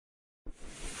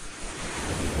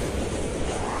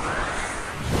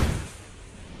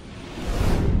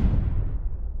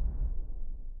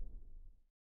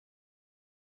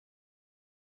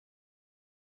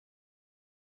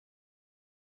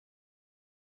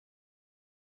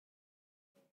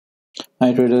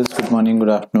Hi traders, good morning,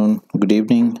 good afternoon, good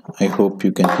evening. I hope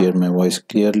you can hear my voice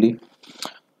clearly.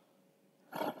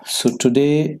 So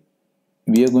today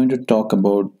we are going to talk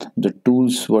about the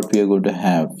tools what we are going to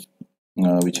have,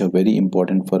 which are very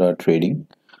important for our trading.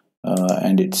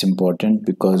 And it's important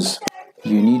because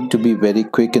you need to be very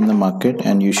quick in the market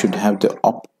and you should have the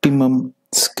optimum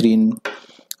screen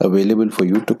available for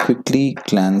you to quickly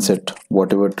glance at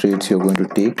whatever trades you're going to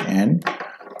take and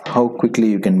how quickly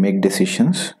you can make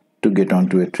decisions to get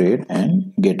onto a trade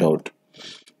and get out.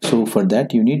 So for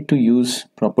that you need to use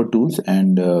proper tools,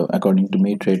 and according to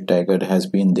me, Tradetiger has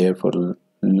been there for a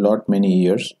lot many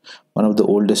years. One of the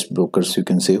oldest brokers, you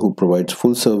can say, who provides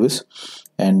full service,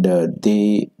 and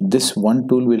this one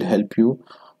tool will help you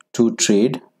to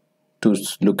trade, to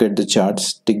look at the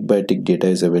charts. Tick by tick data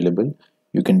is available.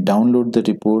 You can download the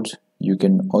reports. You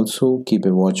can also keep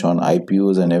a watch on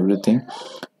IPOs and everything.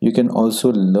 You can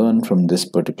also learn from this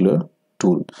particular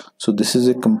tool. So this is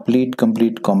a complete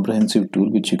comprehensive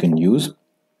tool which you can use.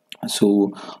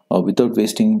 So without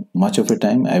wasting much of your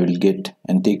time, I will get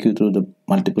and take you through the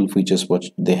multiple features what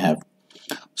they have.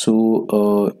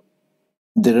 So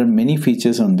there are many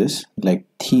features on this, like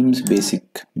themes.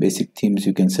 Basic themes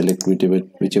you can select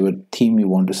whichever theme you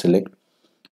want to select,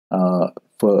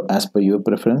 for as per your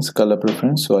preference, color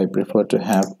preference. So I prefer to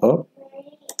have a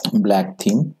black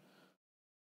theme.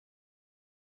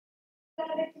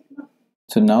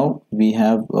 So now we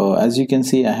have, as you can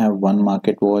see, I have one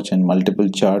market watch and multiple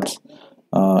charts.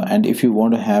 And if you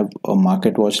want to have a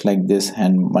market watch like this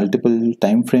and multiple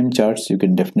time frame charts, you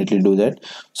can definitely do that.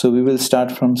 So we will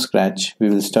start from scratch. We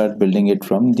will start building it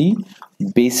from the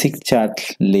basic chart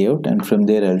layout, and from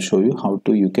there I'll show you how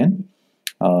to you can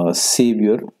save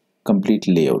your complete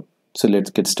layout. So let's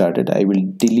get started. I will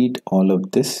delete all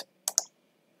of this.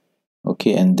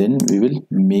 Okay, and then we will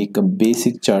make a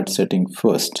basic chart setting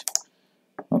first.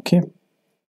 Okay,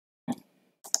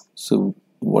 so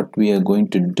what we are going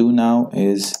to do now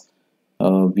is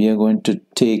we are going to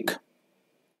take,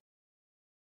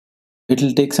 it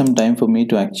will take some time for me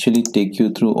to actually take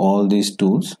you through all these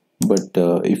tools, but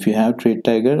if you have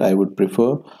Tradetiger, I would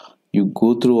prefer you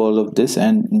go through all of this.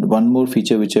 And one more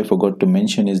feature which I forgot to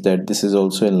mention is that this is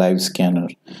also a live scanner.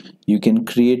 You can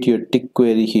create your tick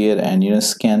query here and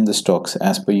scan the stocks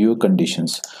as per your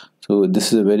conditions. So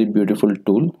this is a very beautiful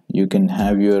tool. You can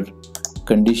have your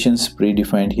conditions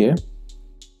predefined here,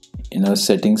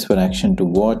 settings for action to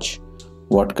watch,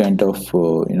 what kind of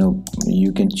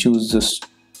you can choose this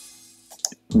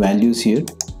values here.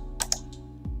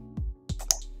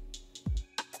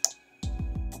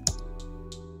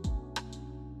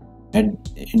 And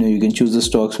you can choose the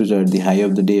stocks which are at the high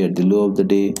of the day, at the low of the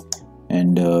day,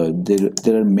 and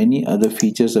there are many other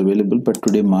features available, but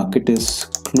today market is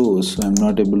closed, so I'm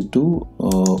not able to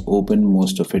open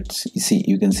most of it.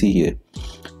 You can see here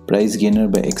price gainer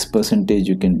by X percentage.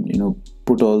 You can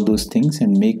put all those things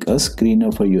and make a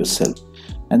screener for yourself,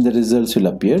 and the results will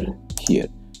appear here.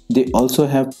 They also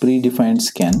have predefined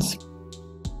scans.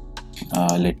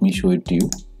 Let me show it to you.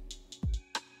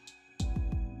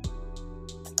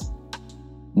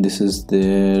 This is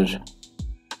their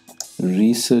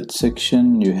research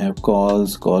section. You have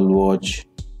calls, call watch,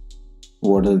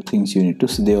 what are the things you need to.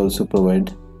 So they also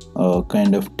provide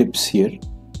kind of tips here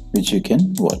which you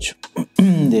can watch.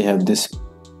 They have this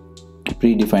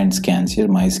predefined scans here,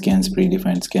 my scans,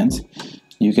 predefined scans.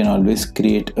 You can always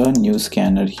create a new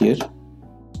scanner here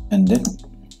and then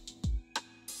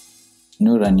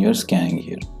run your scanning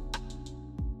here.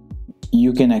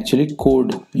 You can actually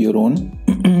code your own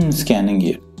scanning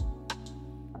here.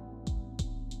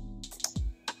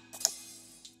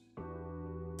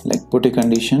 Like put a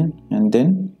condition and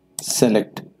then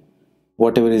select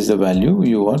whatever is the value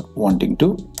you are wanting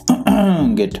to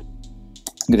get.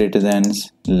 Greater than,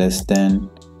 less than,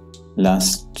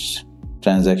 last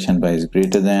transaction price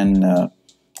greater than,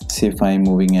 say 5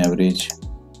 moving average.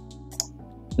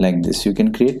 Like this, you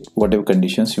can create whatever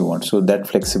conditions you want. So that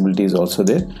flexibility is also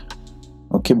there.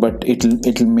 Okay, but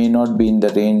it may not be in the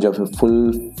range of a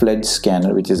full-fledged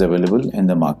scanner which is available in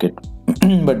the market.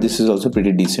 But this is also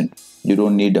pretty decent. You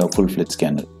don't need a full-fledged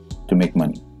scanner to make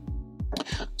money.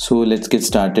 So let's get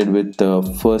started with the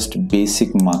first basic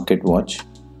market watch.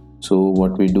 So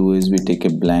what we do is we take a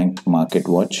blank market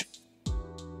watch.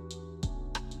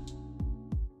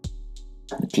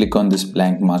 Click on this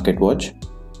blank market watch.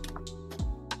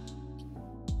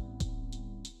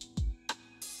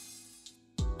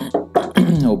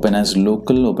 Open as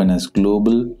local, open as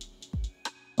global.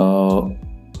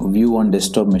 View on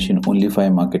desktop machine. Only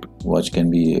 5 market watch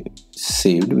can be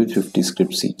saved with 50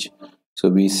 scripts each. So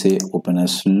we say open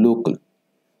as local.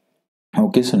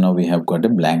 Okay, so now we have got a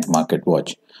blank market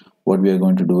watch. what we are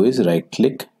going to do is right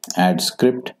click, add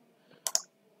script.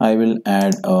 I will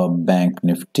add a bank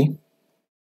nifty,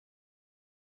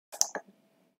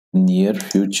 near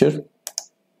future,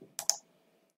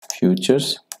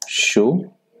 futures,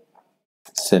 show,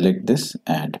 select this,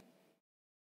 add.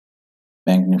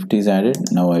 Bank nifty is added.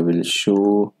 Now I will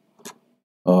show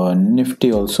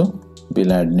nifty also.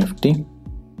 We'll add nifty.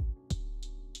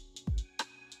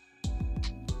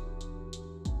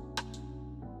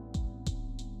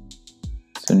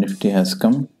 So nifty has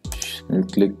come. You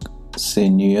click say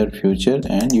near future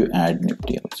and you add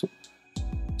nifty also.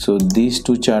 So these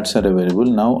two charts are available.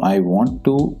 Now I want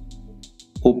to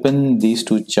open these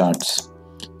two charts.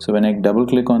 So when I double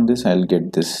click on this, I'll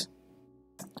get this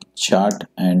chart,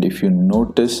 and if you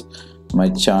notice, my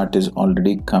chart is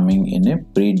already coming in a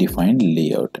predefined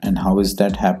layout. And how is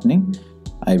that happening?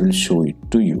 I will show it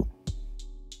to you.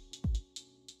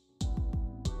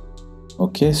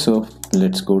 Okay, so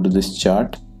let's go to this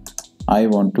chart. I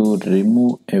want to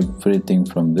remove everything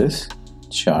from this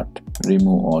chart,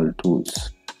 remove all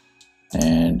tools,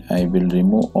 and I will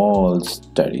remove all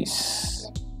studies.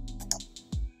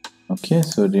 Okay,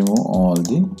 so remove all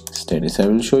the studies. I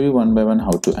will show you one by one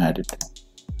how to add it.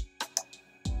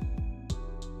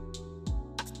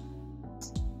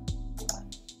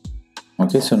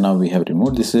 Okay, so now we have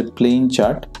removed. This is a plain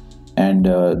chart, and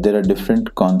there are different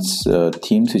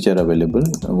themes which are available.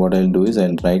 What I'll do is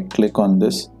I'll right click on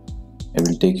this. I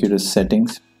will take you to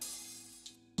settings.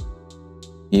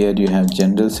 Here you have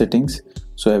general settings.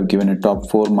 So I have given a top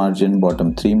 4 margin,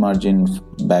 bottom 3 margin,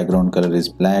 background color is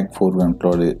black, foreground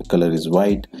color is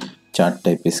white, chart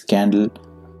type is candle,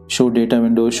 show data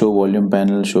window, show volume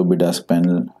panel, show bid ask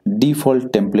panel.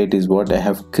 Default template is what I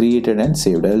have created and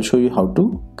saved. I will show you how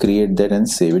to create that and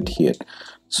save it here.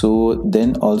 So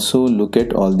then also look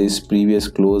at all these previous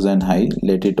close and high,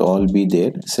 let it all be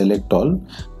there, select all.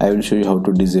 I will show you how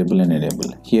to disable and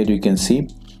enable. Here you can see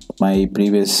my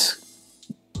previous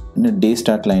day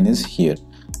start line is here.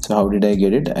 So how did I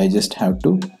get it? I just have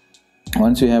to,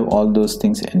 once you have all those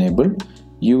things enabled,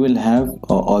 you will have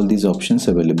all these options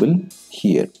available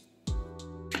here.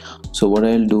 So what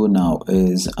I'll do now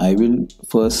is I will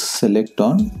first select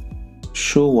on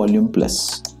show volume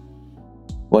plus.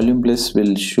 Volume plus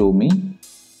will show me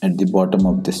at the bottom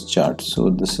of this chart. So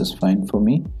this is fine for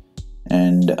me,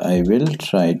 and I will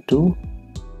try to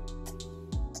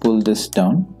pull this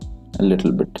down a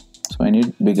little bit. So I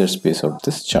need bigger space of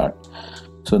this chart.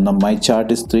 So now my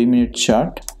chart is 3-minute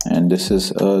chart, and this is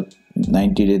a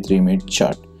 90-day 3-minute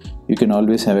chart. You can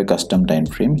always have a custom time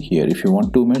frame here. If you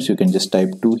want 2 minutes, you can just type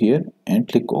 2 here and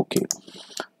click OK.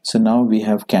 So now we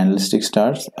have candlestick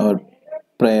stars. Our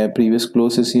previous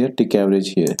close is here, tick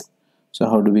average here. So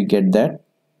how do we get that?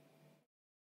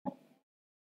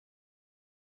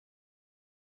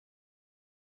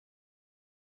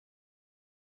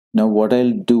 Now what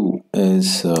I'll do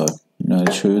is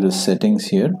I'll show you the settings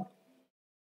here.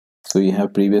 So you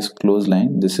have previous close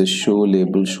line. This is show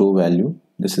label, show value.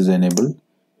 This is enabled.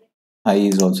 High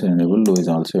is also enabled, low is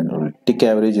also enabled. Tick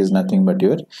average is nothing but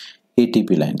your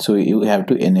ATP line. So you have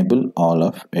to enable all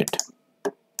of it.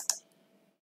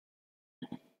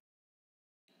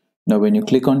 Now when you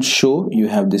click on show, you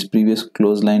have this previous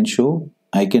close line show.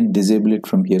 I can disable it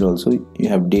from here also. You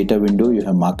have data window, you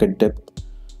have market depth.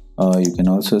 You can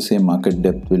also say market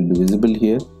depth will be visible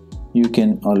here. You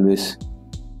can always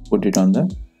put it on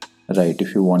the right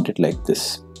if you want it like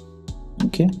this.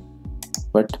 Okay,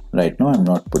 but right now I'm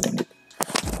not putting it.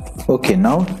 Okay,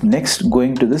 now next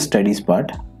going to the studies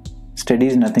part. Study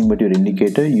is nothing but your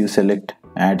indicator. You select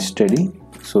add study.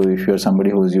 So if you're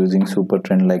somebody who's using super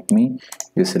trend like me,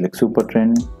 you select super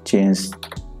trend, change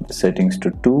the settings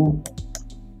to 2.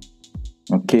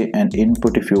 Okay, and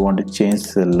input, if you want to change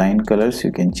the line colors,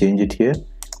 you can change it here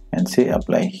and say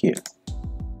apply here.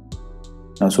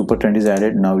 Now super trend is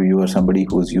added. Now you are somebody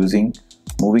who's using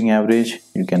moving average,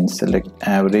 you can select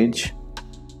average,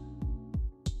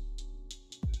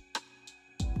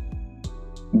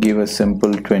 give a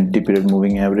simple 20 period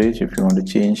moving average. If you want to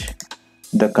change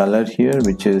the color here,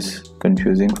 which is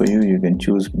confusing for you, you can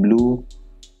choose blue.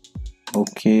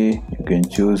 Okay, you can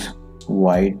choose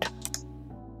white.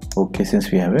 Okay, since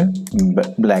we have a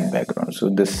black background, so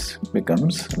this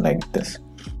becomes like this.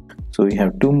 So we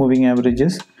have 2 moving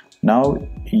averages. Now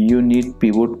you need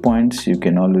pivot points. You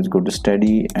can always go to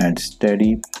study, add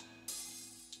study,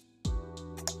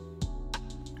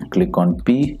 click on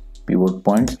pivot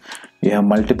points. You have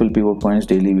multiple pivot points: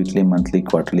 daily, weekly, monthly,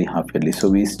 quarterly, half yearly. So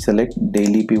we select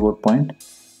daily pivot point,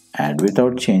 add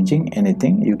without changing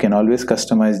anything. You can always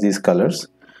customize these colors,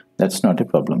 that's not a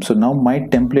problem. So now my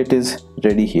template is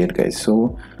ready here, guys.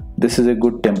 So this is a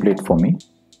good template for me,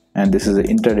 and this is an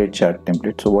intraday chart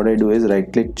template. So what I do is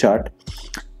right click chart,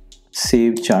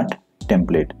 save chart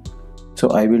template. So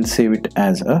I will save it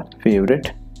as a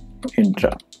favorite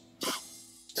intra.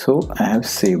 So I have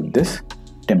saved this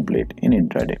template in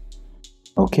intraday.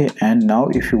 Okay, and now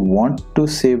if you want to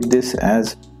save this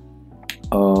as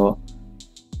a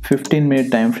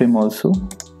 15-minute time frame also,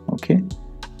 okay,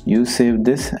 you save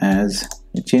this as,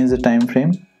 change the time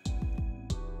frame,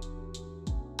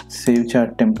 save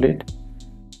chart template,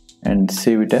 and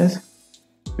save it as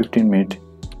 15-minute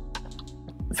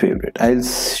favorite. I'll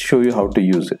show you how to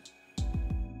use it.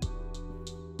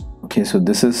 Okay, so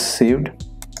this is saved.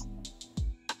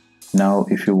 Now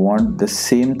if you want the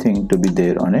same thing to be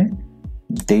there on a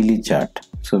daily chart,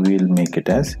 so we'll make it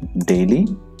as daily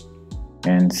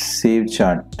and save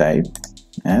chart type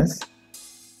as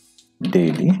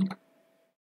daily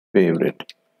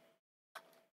favorite.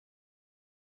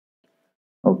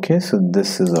 Okay, so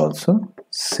this is also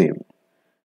saved,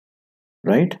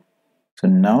 right? So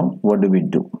now what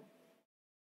do?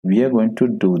 We are going to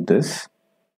do this.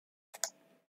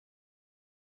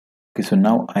 Okay, so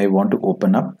now I want to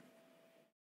open up.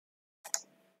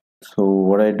 So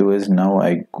what I do is now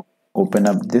I open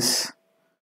up this.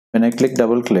 When I click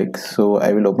double click, so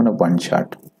I will open up one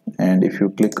chart, and if you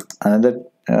click another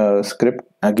script,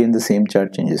 again the same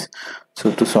chart changes.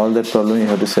 So to solve that problem, you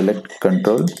have to select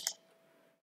control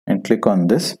and click on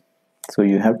this. So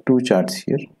you have two charts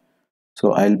here.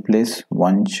 So I'll place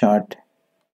one chart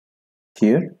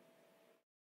here.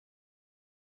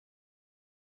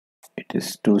 It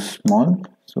is too small,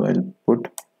 so I'll put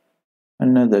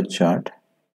another chart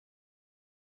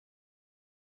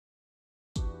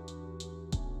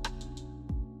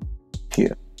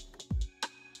here.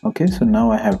 Okay, so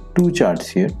now I have two charts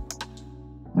here,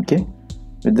 okay,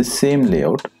 with the same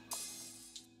layout.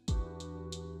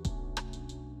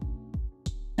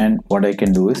 And what I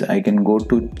can do is I can go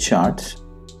to charts,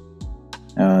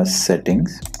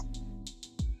 settings.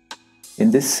 In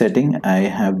this setting I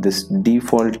have this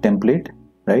default template,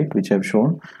 right, which I've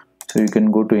shown. So you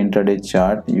can go to intraday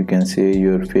chart, you can say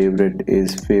your favorite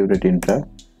is favorite intra,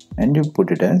 and you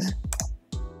put it as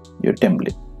your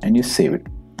template and you save it.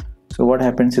 So what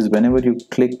happens is whenever you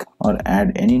click or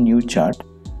add any new chart,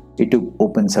 it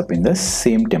opens up in the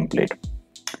same template,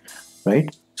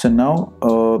 right? So now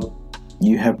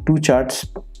you have two charts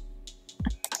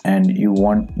and you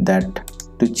want that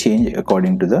to change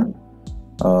according to the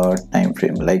time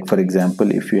frame. Like for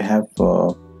example, if you have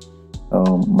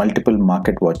multiple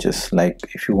market watches, like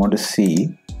if you want to see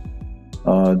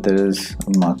there is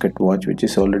a market watch which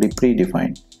is already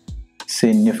predefined,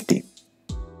 say nifty.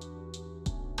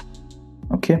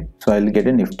 Okay, so I'll get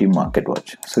a nifty market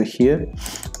watch. So here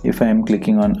if I am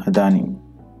clicking on Adani,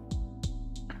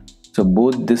 so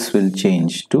both this will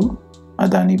change to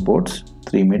Adani ports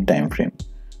 3-minute time frame,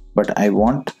 but I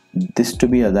want this to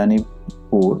be Adani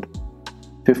port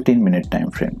 15-minute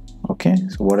time frame. Okay,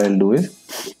 so what I'll do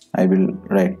is I will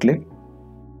right click,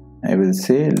 I will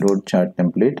say load chart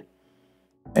template,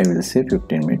 I will say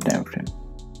 15-minute time frame.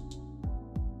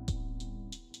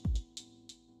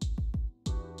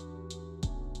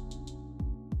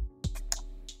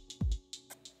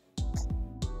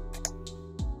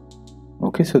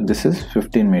 Okay, so this is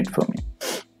 15-minute for me.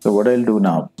 So what I'll do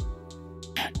now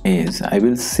is I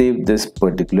will save this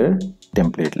particular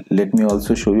template. Let me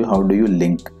also show you how do you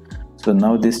link. So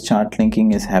now this chart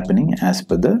linking is happening as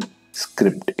per the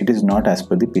script. It is not as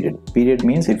per the period. Period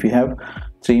means if you have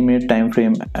 3-minute time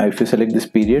frame, if you select this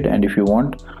period, and if you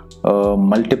want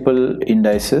multiple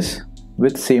indices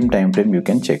with same time frame, you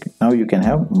can check. Now you can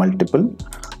have multiple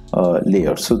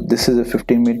layers. So this is a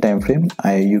 15-minute time frame.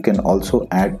 You can also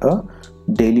add a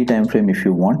daily time frame if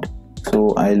you want.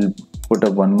 So I'll put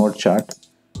up one more chart,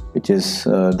 which is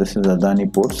this is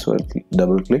Adani ports. So I'll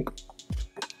double click,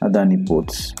 Adani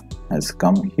ports has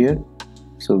come here.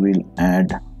 So we'll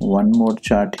add one more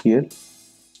chart here.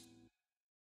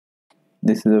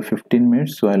 This is a 15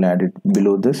 minutes, so I'll add it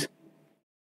below this.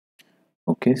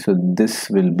 Okay, so this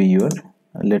will be your,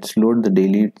 let's load the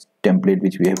daily template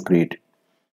which we have created.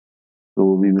 So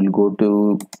we will go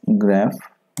to graph,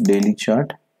 daily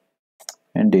chart,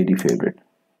 and daily favorite.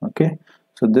 Okay,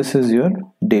 so this is your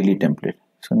daily template.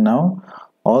 So now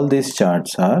all these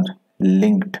charts are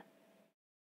linked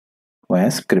via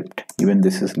script. Even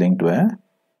this is linked via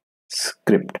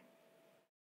script.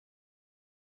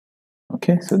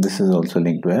 Okay, so this is also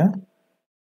linked via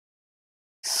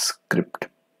script,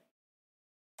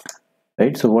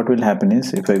 right? So what will happen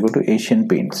is if I go to Asian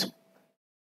Paints,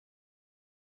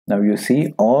 now you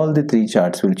see all the three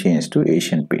charts will change to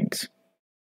Asian Paints,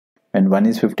 and one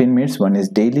is 15 minutes, one is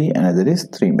daily, another is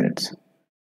 3 minutes.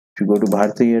 If you go to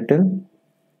Bharti Airtel,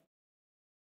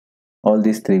 all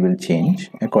these three will change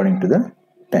according to the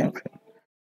time frame.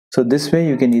 So this way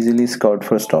you can easily scout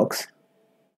for stocks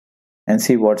and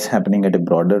see what's happening at a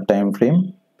broader time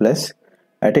frame plus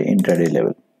at an intraday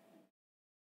level.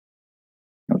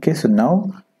 Okay, so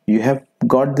now you have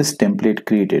got this template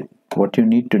created. What you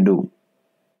need to do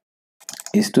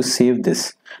is to save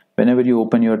this. Whenever you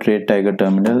open your Tradetiger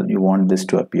terminal, you want this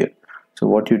to appear. So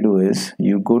what you do is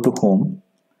you go to home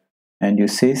and you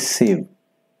say save,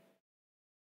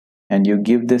 and you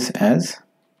give this as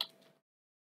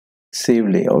save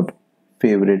layout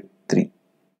favorite 3.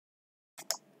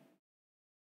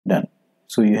 Done.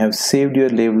 So you have saved your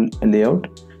layout,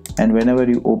 and whenever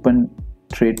you open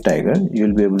Tradetiger, you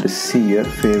will be able to see your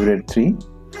favorite 3,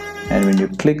 and when you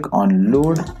click on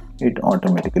load, it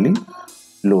automatically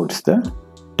loads the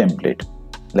template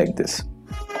like this.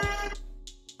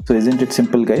 So isn't it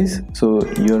simple, guys? So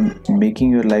you're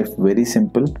making your life very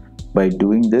simple by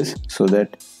doing this, so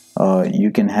that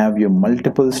you can have your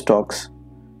multiple stocks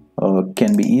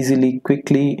can be easily,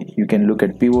 quickly. You can look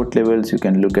at pivot levels, you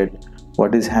can look at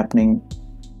what is happening,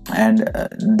 and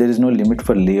there is no limit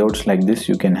for layouts like this.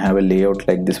 You can have a layout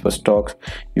like this for stocks,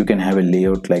 you can have a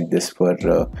layout like this for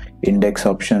index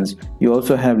options. You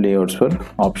also have layouts for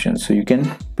options, so you can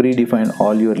predefine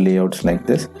all your layouts like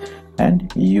this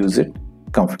and use it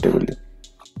comfortably.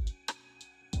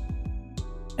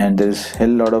 And there is a hell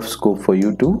lot of scope for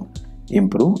you to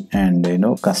improve and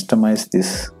customize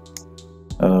this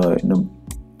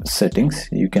settings.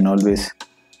 You can always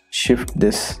shift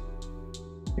this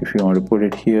if you want to put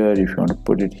it here, if you want to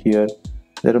put it here.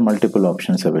 There are multiple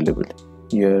options available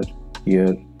here,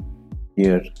 here,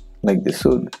 here, like this.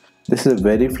 So this is a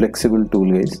very flexible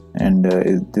tool, guys, and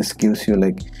this gives you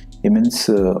like immense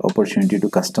opportunity to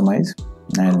customize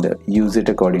and use it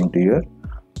according to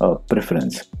your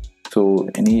preference. So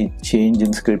any change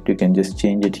in script, you can just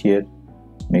change it here,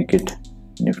 make it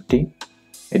nifty,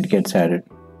 it gets added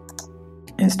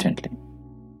instantly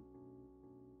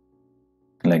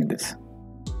like this.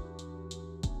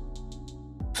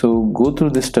 So go through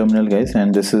this terminal, guys,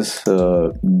 and this is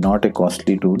not a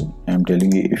costly tool. I'm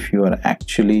telling you, if you are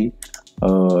actually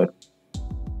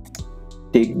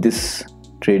take this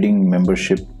trading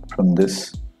membership from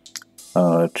this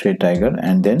Tradetiger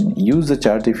and then use the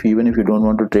chart. Even if you don't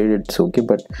want to trade, it's okay,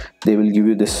 but they will give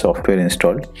you this software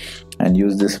installed, and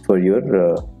use this for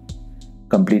your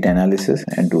complete analysis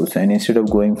and tools. And instead of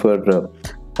going for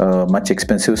much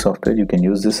expensive software, you can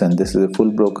use this, and this is a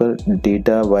full broker.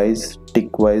 Data wise,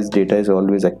 tick wise, data is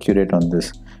always accurate on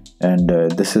this, and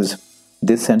this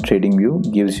and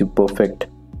TradingView gives you perfect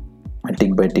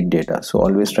tick by tick data. So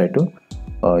always try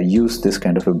to use this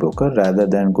kind of a broker rather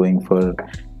than going for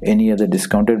any other.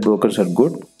 Discounted brokers are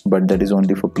good, but that is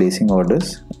only for placing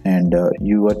orders, and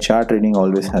your chart trading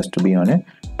always has to be on a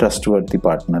trustworthy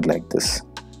partner like this.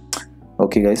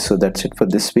 Okay, guys, so that's it for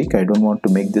this week. I don't want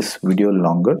to make this video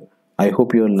longer. I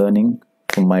hope you are learning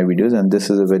from my videos, and this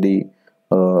is a very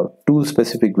tool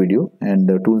specific video, and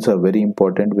tools are very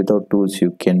important. Without tools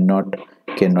you cannot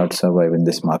survive in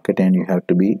this market, and you have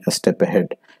to be a step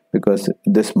ahead, because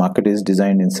this market is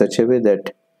designed in such a way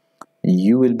that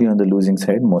you will be on the losing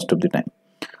side most of the time.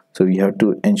 So you have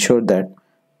to ensure that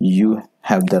you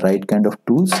have the right kind of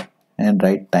tools and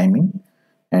right timing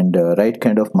and right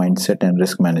kind of mindset and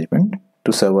risk management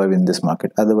to survive in this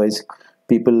market. Otherwise,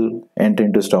 people enter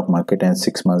into stock market and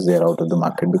 6 months they are out of the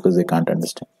market because they can't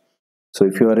understand. So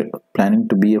if you are planning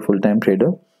to be a full-time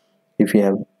trader, if you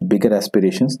have bigger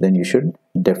aspirations, then you should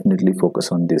definitely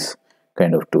focus on this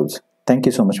kind of tools. Thank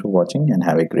you so much for watching, and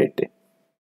have a great day.